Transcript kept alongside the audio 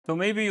So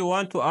maybe you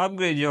want to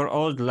upgrade your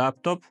old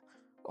laptop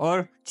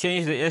or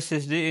change the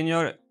SSD in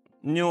your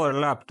newer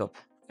laptop,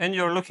 and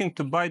you're looking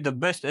to buy the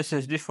best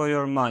SSD for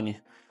your money.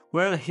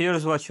 Well,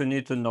 here's what you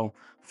need to know.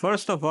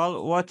 First of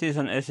all, what is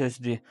an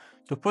SSD?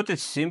 To put it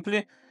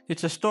simply,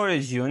 it's a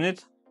storage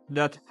unit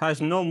that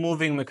has no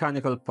moving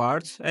mechanical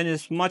parts and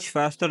is much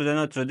faster than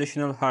a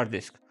traditional hard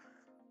disk.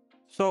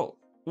 So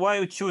why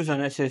you choose an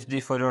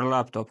SSD for your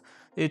laptop?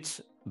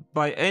 It's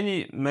by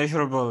any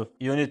measurable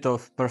unit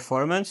of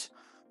performance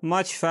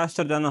much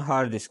faster than a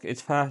hard disk. It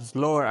has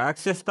lower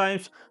access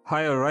times,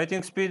 higher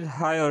writing speed,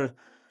 higher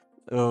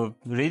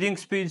reading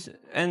speeds,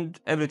 and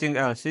everything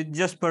else. It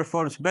just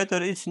performs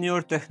better. It's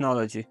newer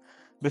technology.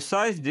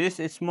 Besides this,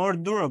 it's more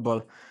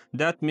durable.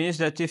 That means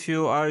that if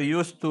you are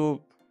used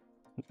to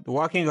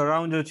walking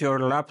around with your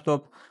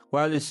laptop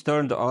while it's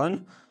turned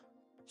on,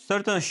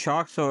 certain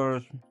shocks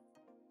or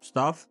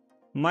stuff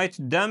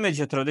might damage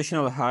a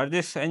traditional hard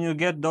disk and you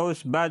get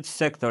those bad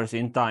sectors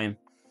in time.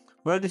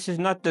 Well, this is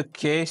not the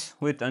case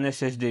with an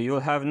SSD. You'll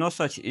have no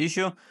such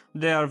issue.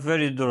 They are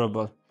very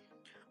durable.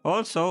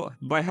 Also,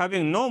 by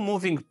having no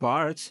moving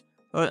parts,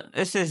 an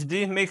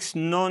SSD makes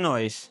no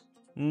noise,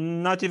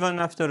 not even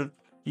after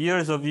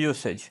years of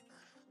usage.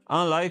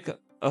 Unlike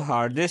a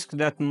hard disk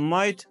that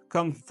might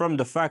come from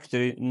the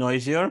factory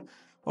noisier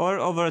or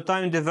over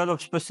time develop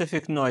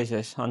specific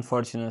noises,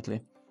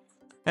 unfortunately.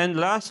 And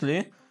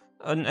lastly,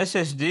 an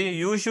SSD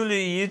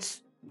usually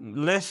eats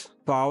less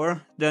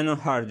power than a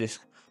hard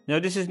disk. Now,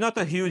 this is not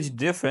a huge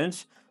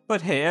difference,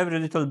 but hey, every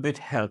little bit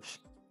helps.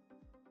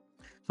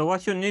 So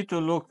what you need to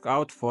look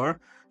out for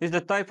is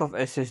the type of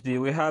SSD.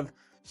 We have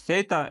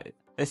SATA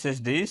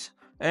SSDs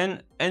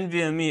and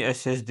NVMe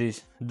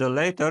SSDs. The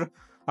latter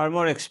are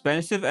more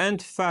expensive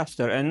and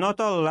faster, and not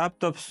all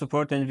laptops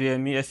support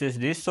NVMe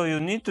SSDs, so you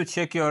need to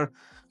check your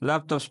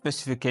laptop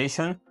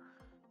specification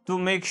to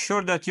make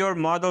sure that your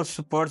model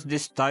supports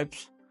these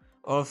types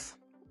of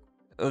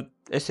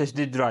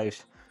SSD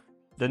drives.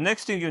 The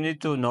next thing you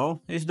need to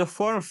know is the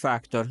form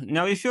factor.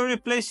 Now, if you're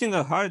replacing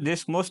a hard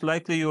disk, most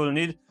likely you will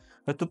need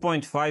a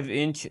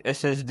 2.5-inch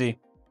SSD.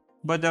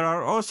 But there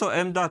are also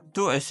M.2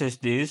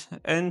 SSDs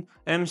and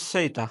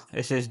MSATA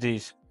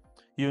SSDs.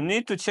 You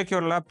need to check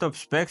your laptop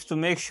specs to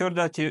make sure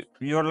that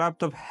your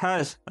laptop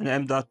has an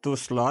M.2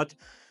 slot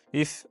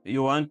if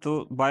you want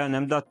to buy an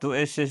M.2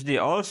 SSD.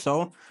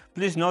 Also,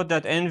 please note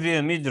that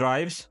NVMe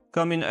drives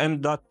come in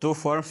M.2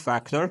 form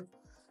factor,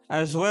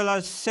 as well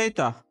as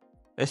SATA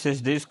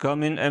SSDs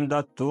come in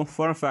M.2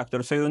 form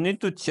factor. So you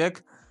need to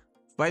check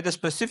by the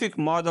specific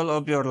model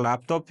of your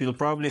laptop. You'll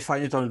probably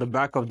find it on the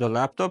back of the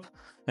laptop,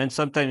 and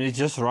sometimes it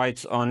just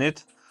writes on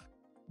it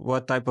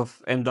what type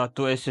of M.2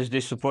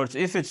 SSD supports,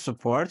 if it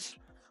supports,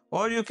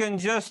 or you can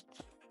just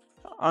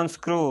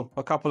unscrew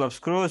a couple of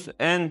screws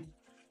and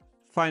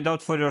find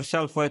out for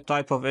yourself what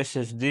type of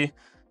SSD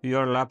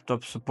your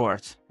laptop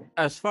supports.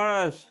 As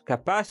far as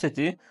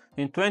capacity,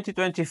 in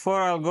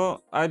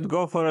 2024 I'd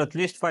go for at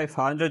least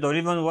 500 or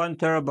even 1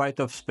 terabyte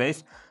of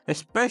space,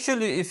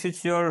 especially if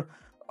it's your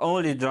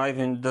only drive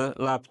in the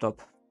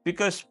laptop,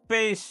 because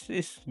space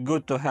is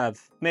good to have.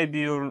 Maybe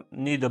you'll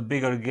need a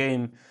bigger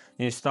game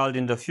installed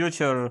in the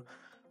future,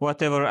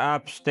 whatever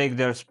apps take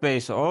their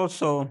space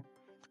also.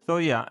 So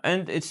yeah,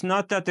 and it's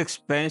not that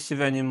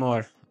expensive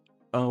anymore,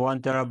 a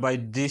 1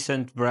 terabyte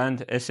decent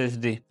brand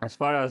SSD. As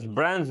far as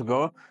brands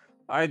go,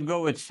 I'd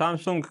go with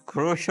Samsung,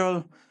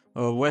 Crucial,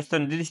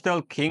 Western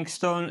Digital,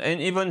 Kingston, and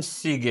even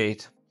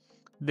Seagate.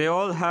 They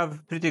all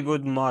have pretty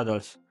good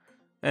models.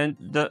 And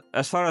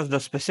as far as the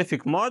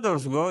specific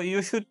models go,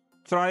 you should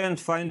try and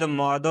find a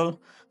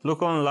model,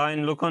 look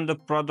online, look on the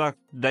product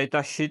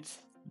data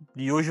sheets.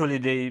 Usually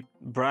they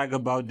brag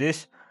about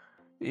this.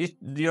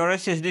 Your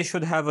SSD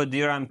should have a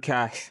DRAM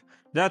cache.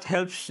 That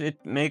helps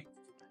it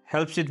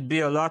be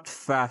a lot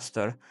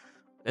faster,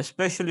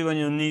 especially when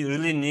you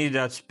really need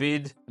that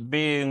speed,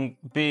 be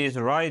it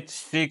write,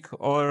 seek,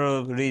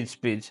 or read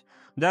speeds.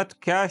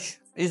 That cache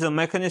is a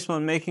mechanism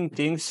of making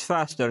things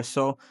faster.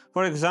 So,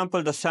 for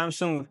example, the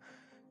Samsung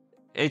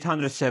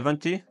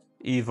 870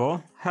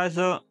 Evo has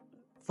a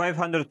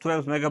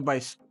 512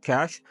 megabytes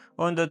cache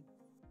on the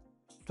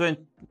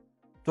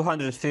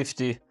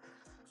 250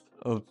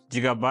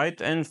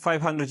 gigabyte and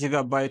 500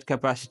 gigabyte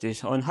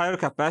capacities. On higher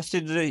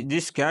capacity,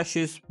 this cache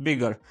is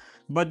bigger,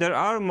 but there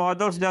are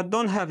models that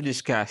don't have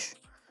this cache,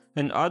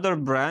 and there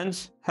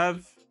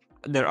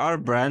are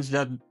brands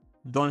that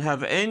don't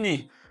have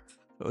any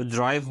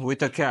drive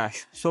with a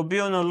cache. So be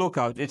on the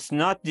lookout. It's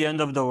not the end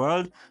of the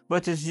world,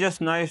 but it's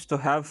just nice to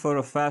have for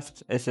a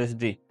fast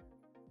SSD.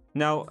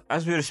 Now,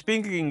 as we're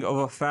speaking of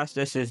a fast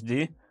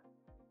SSD,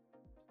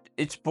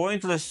 it's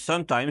pointless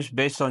sometimes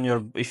based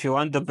on if you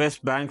want the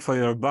best bang for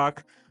your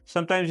buck,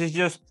 sometimes it's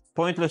just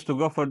pointless to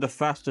go for the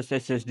fastest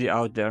SSD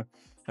out there.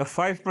 A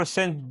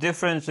 5%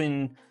 difference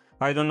in,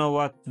 I don't know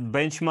what,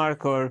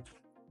 benchmark or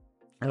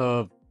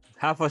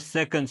half a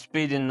second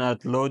speed in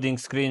that loading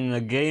screen in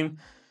a game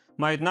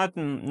might not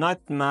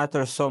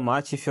matter so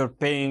much if you're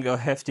paying a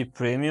hefty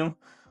premium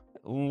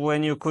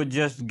when you could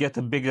just get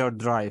a bigger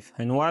drive.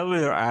 And while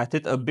we're at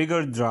it, a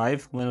bigger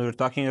drive, when we're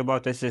talking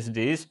about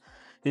SSDs,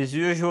 is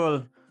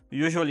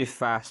usually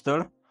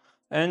faster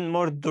and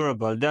more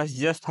durable. That's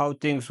just how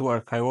things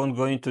work. I won't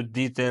go into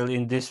detail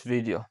in this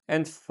video.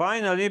 And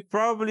finally,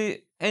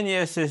 probably any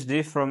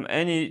SSD from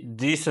any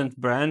decent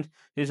brand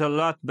is a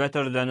lot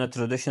better than a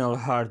traditional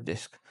hard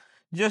disk.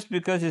 Just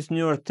because it's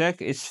newer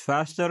tech, it's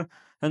faster,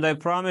 and I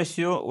promise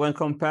you, when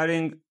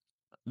comparing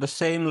the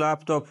same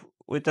laptop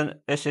with an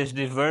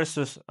SSD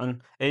versus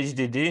an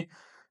HDD,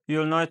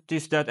 you'll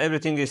notice that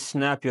everything is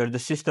snappier. The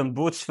system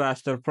boots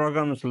faster,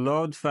 programs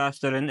load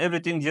faster, and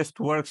everything just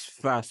works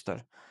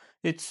faster.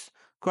 It's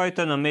quite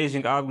an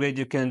amazing upgrade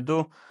you can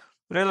do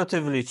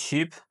relatively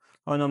cheap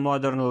on a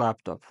modern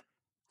laptop.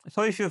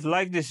 So if you've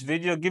liked this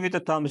video, give it a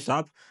thumbs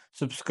up,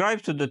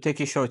 subscribe to the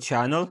TechieShow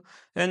channel,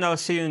 and I'll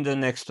see you in the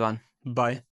next one. Bye.